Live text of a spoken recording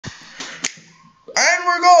And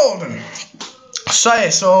we're golden. So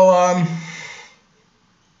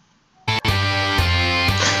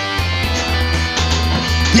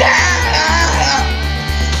yeah!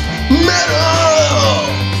 Metal!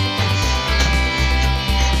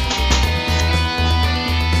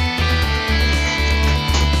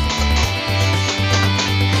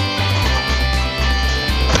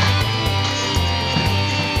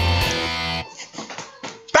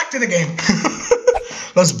 Back to the game.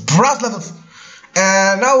 Let's browse levels.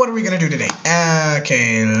 And now what are we gonna do today?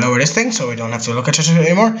 Okay, lower this thing so we don't have to look at it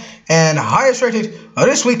anymore. And highest rated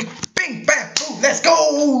this week. Bing, bam, boom, let's go!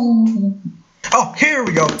 Oh, here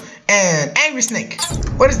we go. And Angry Snake.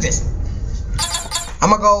 What is this? I'm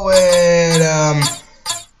gonna go with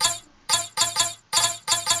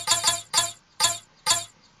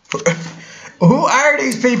who are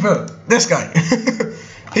these people? This guy.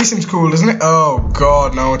 He seems cool, doesn't it? Oh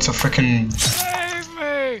god, no, it's a freaking.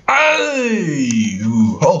 Hey!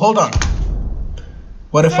 Oh, hold on.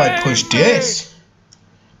 What if I push this?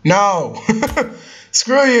 No.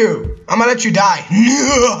 Screw you. I'm gonna let you die.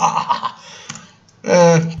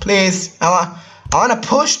 Please. I wanna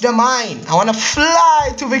push the mine. I wanna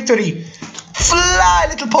fly to victory. Fly,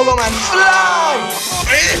 little polo man. Fly!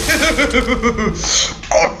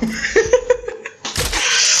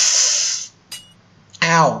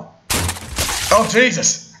 Ow. Oh,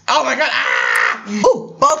 Jesus. Oh my god. Ah!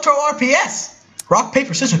 Ooh, ball throw RPS. Rock,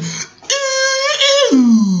 paper, scissors.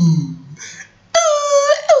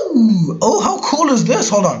 Oh, how cool is this?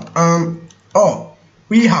 Hold on. Oh,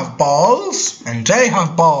 we have balls and they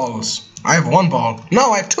have balls. I have one ball.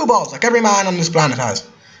 No, I have two balls, like every man on this planet has.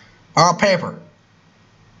 Or paper.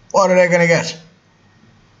 What are they gonna get?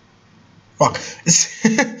 Fuck.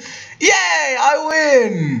 Yay! I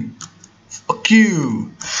win! Fuck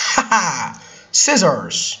you. Haha.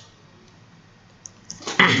 Scissors.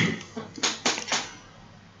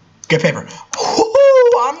 Get paper. Woohoo!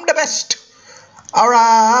 I'm the best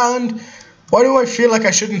around. Why do I feel like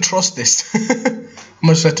I shouldn't trust this? I'm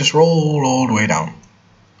gonna let this roll all the way down.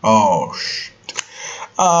 Oh shit.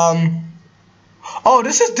 Oh,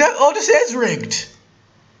 this is rigged.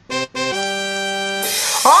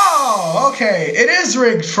 Oh, okay. It is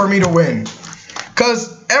rigged for me to win. Cause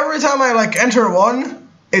every time I like enter one,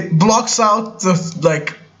 it blocks out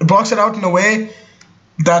the it blocks it out in a way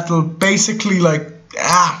that'll basically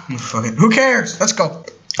fuck it. Who cares? Let's go.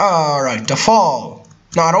 Alright, the fall.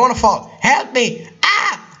 No, I don't want to fall. Help me!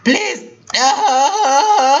 Ah! Please!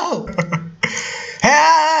 Oh!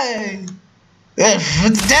 Hey!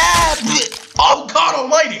 Oh God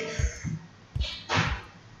Almighty!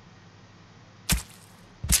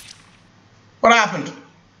 What happened?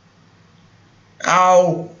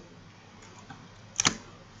 Ow!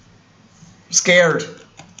 I'm scared.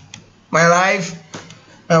 Am I alive?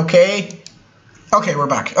 Okay. Okay, we're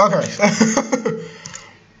back. Okay.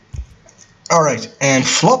 Alright, and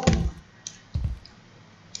flop.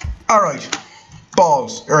 Alright.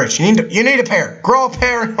 Balls. Alright, you need a pair. Grow a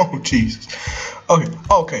pair. Oh Jesus. Okay,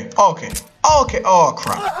 okay, okay. Okay, oh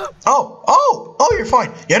crap. Oh, you're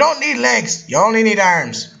fine. You don't need legs, you only need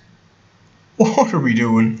arms. What are we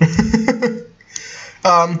doing?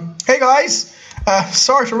 Hey guys.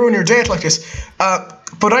 Sorry to ruin your date like this.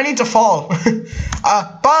 But I need to fall.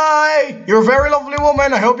 Bye! You're a very lovely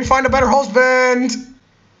woman. I hope you find a better husband.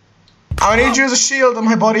 I need you as a shield,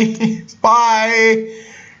 my buddy. Bye!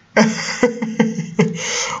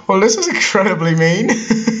 Well, this is incredibly mean.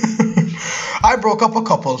 I broke up a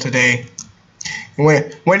couple today.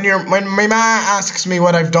 When my ma asks me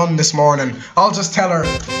what I've done this morning, I'll just tell her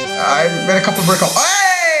I made a couple break up.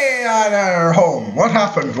 Hey! They're home. What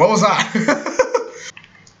happened? What was that?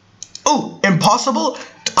 Oh, impossible?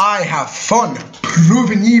 I have fun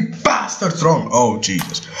proving ye bastards wrong. Oh,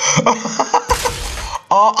 Jesus.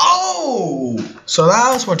 Oh! So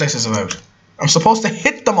that's what this is about. I'm supposed to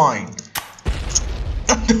hit the mine.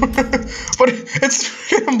 But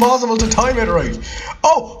it's impossible to time it right.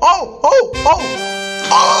 Oh,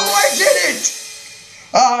 I did it!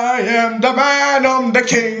 I am the man, I'm the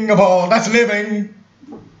king of all that's living.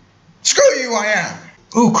 Screw you, I am.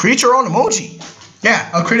 Ooh, create your own emoji. Yeah,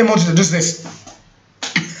 I'll create an emoji that does this.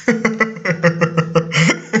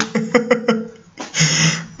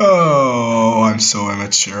 Oh, I'm so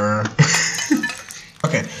immature.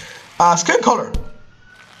 Okay, skin color.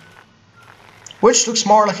 Which looks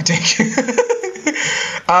more like a dick?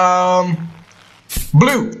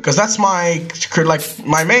 Blue, because that's my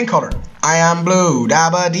main color. I am blue.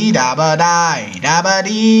 Dabba dee dabba die. Dabba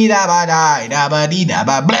dee dabba die. Dabba dee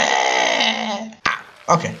dabba bleh.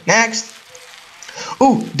 Okay, next.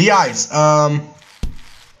 Ooh, the eyes.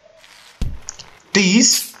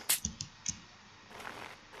 These.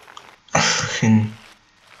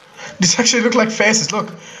 These actually look like faces,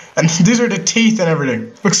 look. And these are the teeth and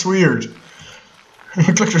everything. Looks weird. It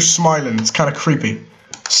looks like they're smiling. It's kind of creepy.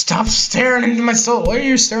 Stop staring into my soul. Why are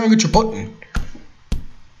you staring at your button?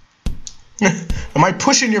 Am I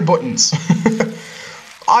pushing your buttons?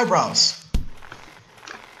 Eyebrows.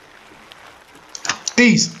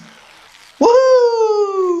 These.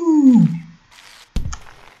 Woo!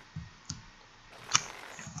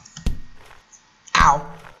 Ow.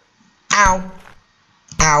 Ow.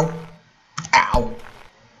 Ow. Ow.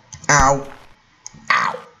 Ow.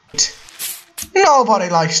 Ow. Nobody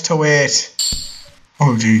likes to wait.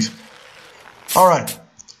 Oh, jeez. Alright.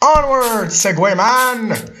 Onward, Segway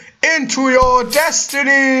Man! Into your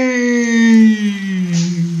destiny!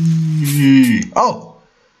 Oh.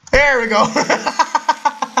 There we go.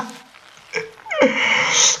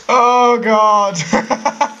 Oh, God.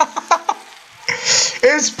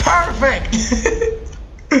 It's perfect!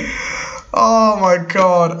 Oh, my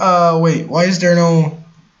God. Wait. Why is there no...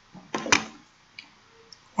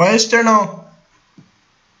 Why is there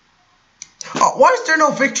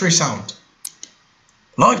no victory sound?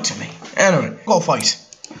 Lie to me. Anyway, go fight.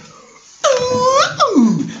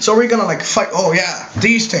 So we're gonna like fight. Oh yeah,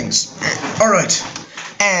 these things. All right.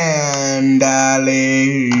 And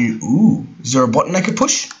ooh, is there a button I could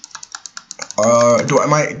push?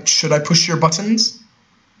 Should I push your buttons?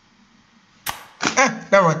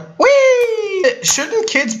 Never mind. Whee! Shouldn't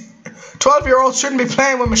kids, 12-year-olds shouldn't be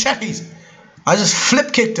playing with machetes. I just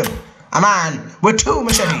flip kicked him. A man with 2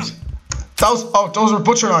 machetes. Those are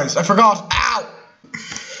butcher knives. I forgot. Ow!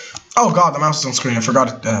 Oh God, the mouse is on screen. I forgot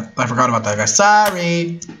about that, guys.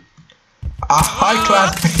 Sorry. A high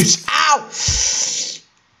class bitch. Ow!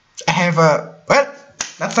 I have well,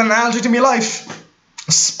 that's an analogy to my life.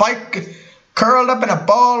 A spike curled up in a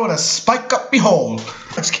ball with a spike up behold.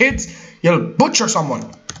 As kids, you'll butcher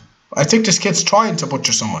someone. I think this kid's trying to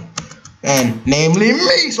butcher someone. And namely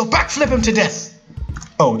me, so backflip him to death.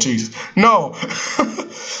 Oh jeez, no.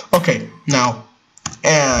 Okay, now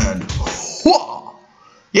and whoa,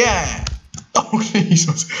 yeah. Oh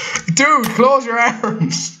Jesus, dude, close your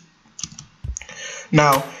arms.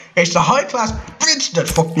 Now it's the high class bitch that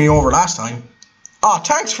fucked me over last time. Oh,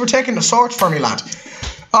 thanks for taking the sword for me, lad.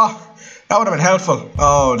 Oh, that would have been helpful.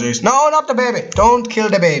 Oh jeez, no, not the baby. Don't kill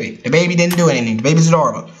the baby. The baby didn't do anything. The baby's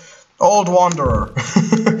adorable. Old wanderer.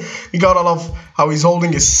 You gotta love how he's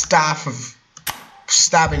holding his staff of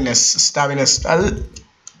stabbingness.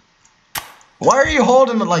 Why are you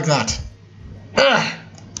holding it like that? Ugh.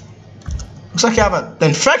 Looks like you have an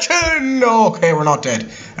infection. Okay, we're not dead.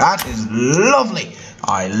 That is lovely.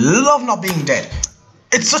 I love not being dead.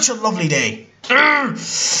 It's such a lovely day. Don't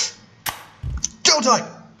die.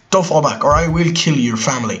 Don't fall back, or I will kill your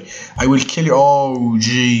family. I will kill you. Oh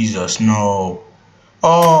Jesus, no.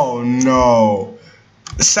 Oh no.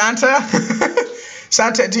 Santa?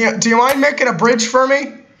 Santa, do you mind making a bridge for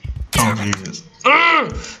me? Oh Jesus.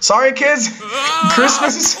 Sorry kids.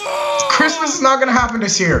 Christmas is not gonna happen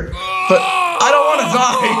this year. But I don't wanna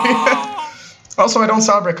die. Also, I don't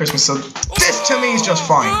celebrate Christmas, so this to me is just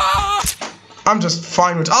fine. I'm just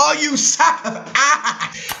fine with you sack of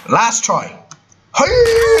last try.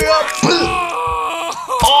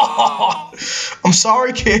 Oh, I'm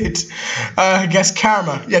sorry, kid. I guess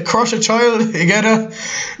karma. You crush a child, you get a.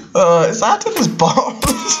 Is that in his balls?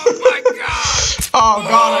 Oh my God! Oh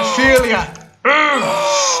God, I feel ya.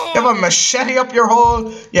 You have a machete up your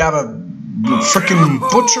hole. You have a freaking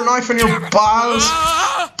butcher knife in your balls.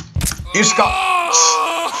 You just got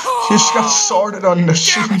sorted on the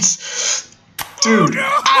shins, dude.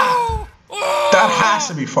 That has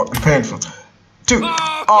to be fucking painful. Dude,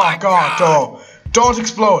 oh God, don't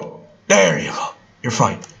explode. There you go. You're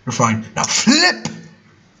fine. You're fine. Now flip.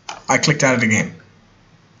 I clicked at it again.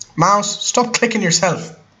 Mouse, stop clicking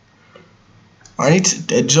yourself. I need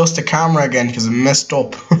to adjust the camera again because it messed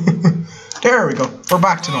up. There we go. We're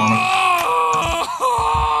back to normal.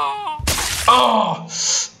 Oh,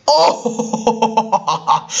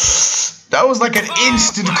 that was like an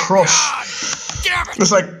instant crush.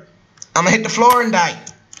 It's like I'm gonna hit the floor and die.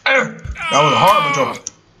 That was a horrible jump.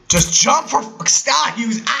 Just jump for fuck's sake,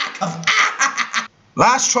 use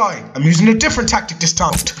Last try. I'm using a different tactic this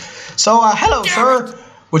time. So, hello, sir.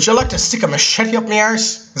 Would you like to stick a machete up my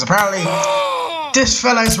arse? Because apparently, this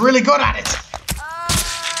fella is really good at it.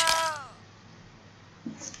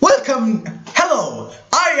 Welcome. Hello.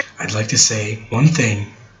 I'd like to say one thing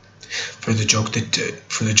for the joke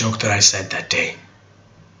that I said that day.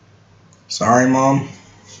 Sorry, Mom.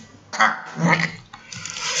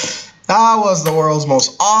 That was the world's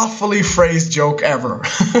most awfully phrased joke ever.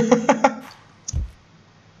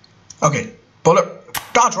 Okay, bullet,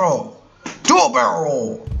 dodge roll, dual barrel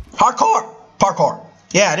roll. Hardcore. Parkour.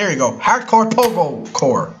 Yeah, there you go. Hardcore pogo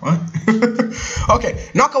core. What? Okay,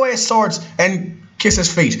 knock away his swords and kiss his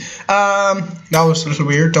feet. That was a little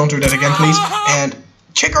weird. Don't do that again, please. And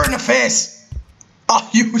kick her in the face. Oh,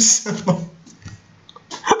 you son.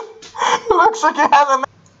 Looks like you have a...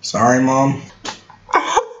 Sorry, Mom.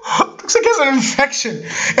 Looks like he has an infection.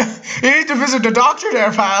 You need to visit the doctor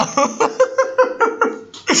there, pal.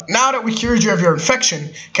 Now that we cured you of your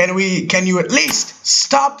infection, can you at least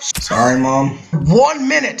stop? Sorry, Mom. 1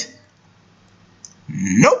 minute.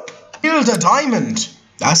 Nope. Here's a diamond.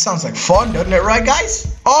 That sounds like fun, doesn't it, right,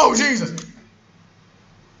 guys? Oh, Jesus.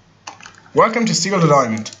 Welcome to Steal the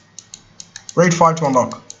Diamond. Rate 5 to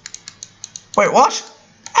unlock. Wait, what?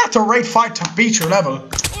 I have to rate 5 to beat your level.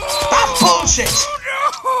 That's bullshit.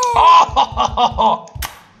 Oh,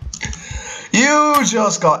 you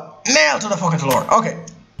just got nailed to the fucking floor. Okay,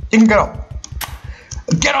 you can get up.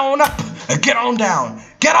 Get on up. Get on down.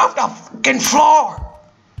 Get off the fucking floor.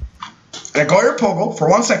 Let go of your pogo for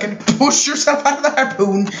 1 second. Push yourself out of the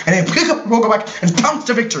harpoon, and then pick up your pogo back and bounce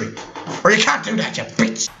to victory. Or you can't do that, you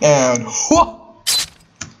bitch. And whoa.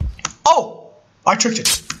 Oh, I tricked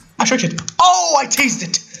it. I tricked it. Oh, I teased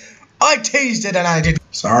it. I teased it and I did.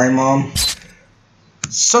 Sorry, Mom.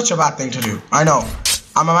 Such a bad thing to do. I know.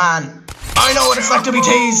 I'm a man. I know what it's like to be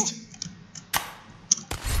teased.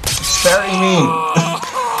 It's very mean.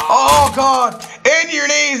 Oh, God. In your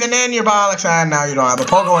knees and in your bollocks. And now you don't have a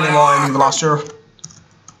pogo anymore and you've lost your...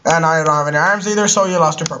 And now you don't have any arms either, so you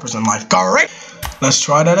lost your purpose in life. Great. Let's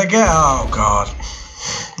try that again. Oh, God.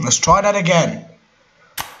 Let's try that again.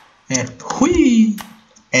 And whee.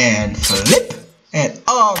 And flip. And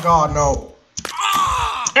oh, God, no.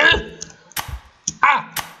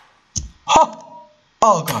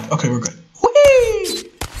 Oh, God. Okay, we're good. Whee!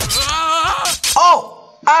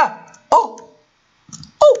 Oh! Oh! Oh!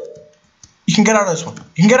 You can get out of this one.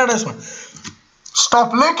 You can get out of this one.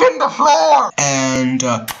 Stop licking the floor! And,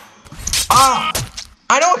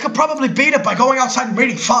 I know I could probably beat it by going outside and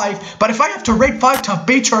rating 5, but if I have to rate 5 to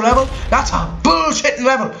beat your level, that's a bullshit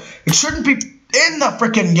level. It shouldn't be in the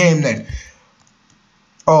freaking game then.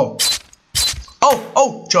 Oh. Oh,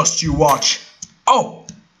 oh, just you watch. Oh.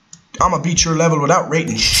 I'ma beat your level without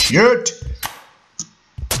rating shit.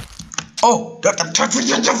 Oh.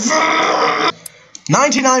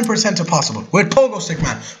 99% impossible. With Pogo Stick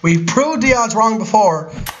Man. We proved the odds wrong before.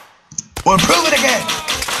 We'll prove it again.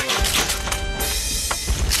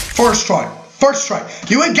 First try. First try.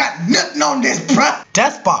 You ain't got nothing on this, bruh.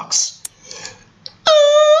 Death Box.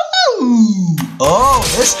 Ooh. Oh,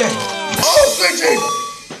 this thing. Oh, bitches.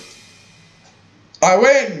 I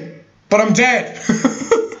win, but I'm dead.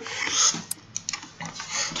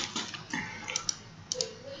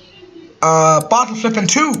 Bottle flipping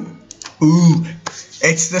 2. Ooh,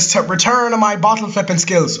 it's this return of my bottle flipping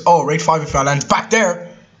skills. Oh, rate 5 if I land back there.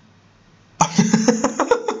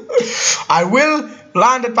 I will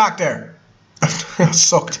land it back there.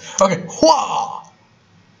 Sucked. Okay. Whoa.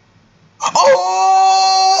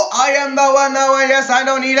 Oh, I am the one, no one. Yes, I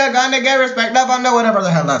don't need a gun to get respect up under whatever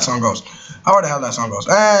the hell that song goes. However the hell that song goes.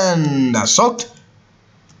 And that sucked.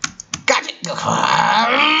 Got it.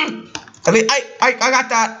 I got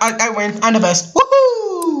that. I win. I'm the best.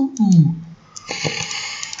 Woohoo!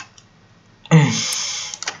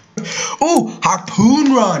 Ooh,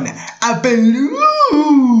 harpoon run. A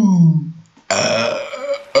balloon.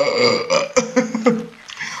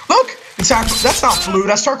 Look, it's that's not blue.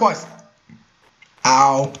 That's turquoise.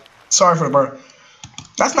 Ow. Sorry for the burn.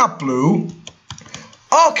 That's not blue.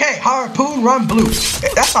 Okay, harpoon run blue.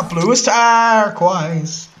 That's not blue. It's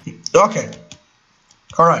turquoise. Okay.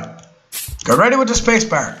 All right. Get ready with the space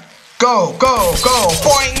bar. Go, go, go.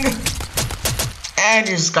 Boing. And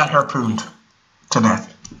you just got harpooned to death.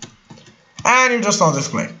 And you're just on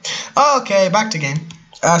display. Okay, back to game.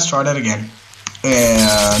 Let's try that again.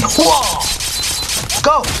 And whoa!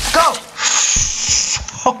 Go, go!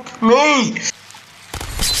 Fuck me!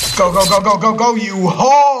 Go, go, go, go, go, go, you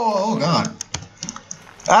oh god.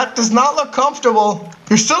 That does not look comfortable.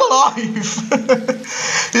 You're still alive. You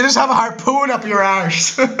just have a harpoon up your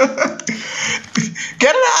arse. Get it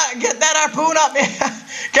out! Get that harpoon up!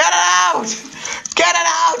 Get it out! Get it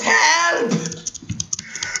out! Help!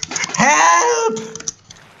 Help!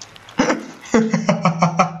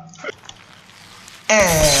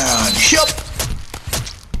 And yup.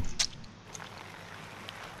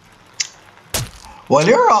 Well,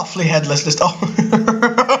 you're awfully headless this time.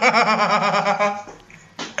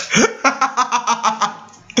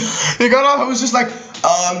 You got off, I was just like,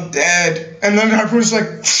 oh, I'm dead. And then the harpoon was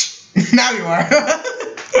like, now you are.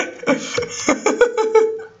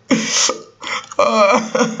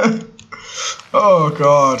 Oh, God.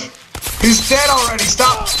 god. He's dead already.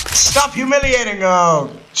 Stop humiliating. Oh,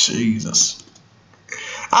 Jesus.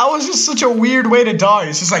 That was just such a weird way to die.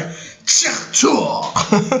 It's just like, just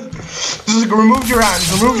like removed your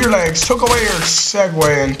hands, removed your legs, took away your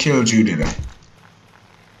Segway and killed you, did it?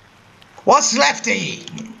 What's lefty?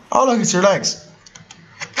 Oh, look, it's your legs.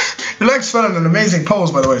 Your legs fell in an amazing pose,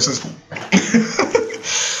 by the way. It says,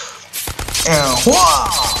 and whoa!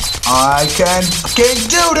 I can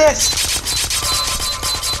do this!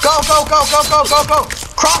 Go, go, go, go, go, go, go!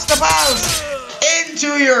 Cross the paths!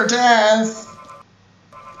 Into your death!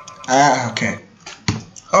 Okay.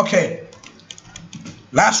 Okay.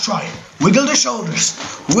 Last try. Wiggle the shoulders.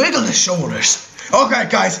 Wiggle the shoulders. Okay,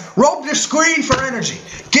 guys. Rub the screen for energy.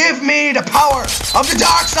 Give me the power of the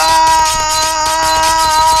dark side!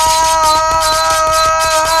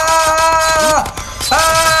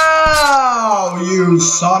 Oh, you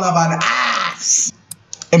son of an ass!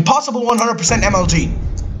 Impossible 100% MLG.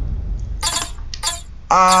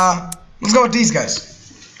 Let's go with these guys.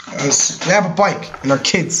 They have a bike and they're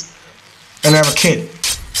kids. And they have a kid.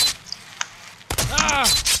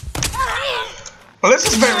 Well, this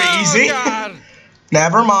is very easy. God.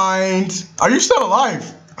 Never mind. Are you still alive?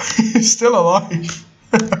 He's still alive.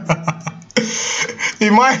 He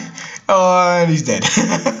might. And he's dead.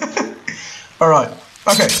 Alright.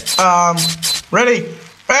 Okay. Ready?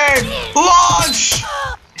 Hey! Launch!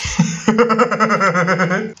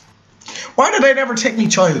 Why did they never take me,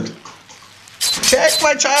 child? Take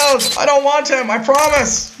my child! I don't want him, I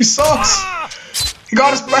promise! He sucks! He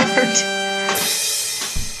got us burned!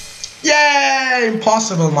 Yay!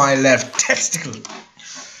 Impossible, my left testicle!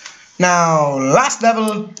 Now, last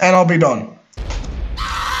level, and I'll be done.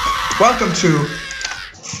 Welcome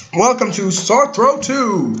to Sword Throw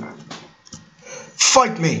 2!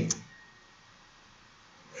 Fight me!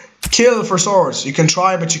 Kill for swords. You can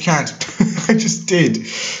try, but you can't. I just did.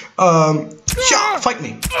 Yeah, fight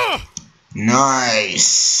me.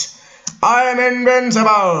 Nice. I am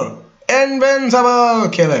invincible. Invincible.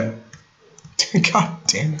 Kill him. God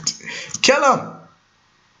damn it. Kill him.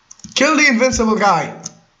 Kill the invincible guy.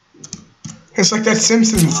 It's like that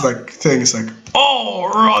Simpsons thing. It's like, oh,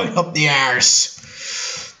 right up the arse.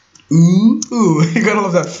 Ooh, you gotta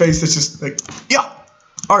love that face. That's just like, yeah.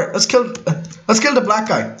 All right, let's kill the black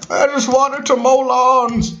guy. I just wanted to mow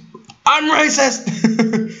lawns. I'm racist.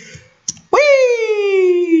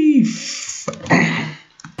 Whee!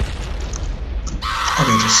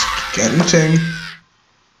 Okay, just get in the thing.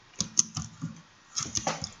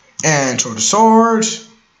 And throw the sword.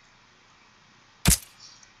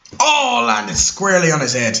 Oh, landed squarely on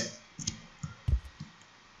his head.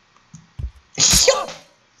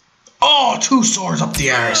 Oh, 2 swords up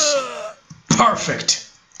the arse. Perfect.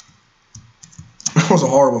 That was a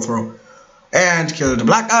horrible throw. And killed the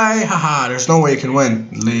black guy. Haha, there's no way you can win.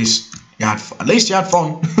 At least you had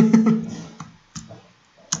fun.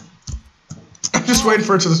 I'm just waiting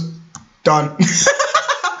for it to done.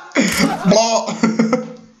 Blah.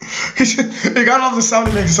 You got all the sound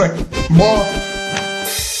it makes. It's like blah.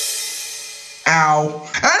 Ow.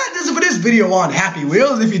 And that does it for this video on Happy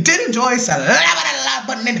Wheels. If you did enjoy, slap that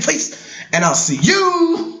button in the face. And I'll see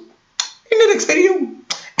you in the next video.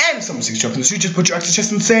 And if someone sees you up in the street, just put your extra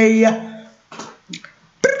chest and say,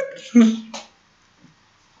 bring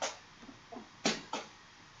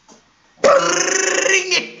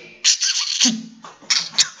it.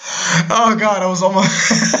 Oh god, I was almost.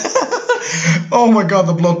 Oh my god,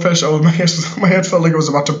 the blood pressure. Oh, my head felt like it was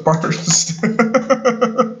about to burst.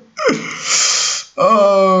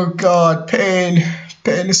 Oh god, pain.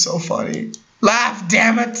 Pain is so funny. Laugh,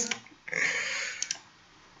 damn it.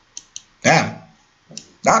 Damn.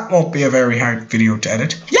 That won't be a very hard video to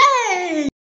edit. Yeah!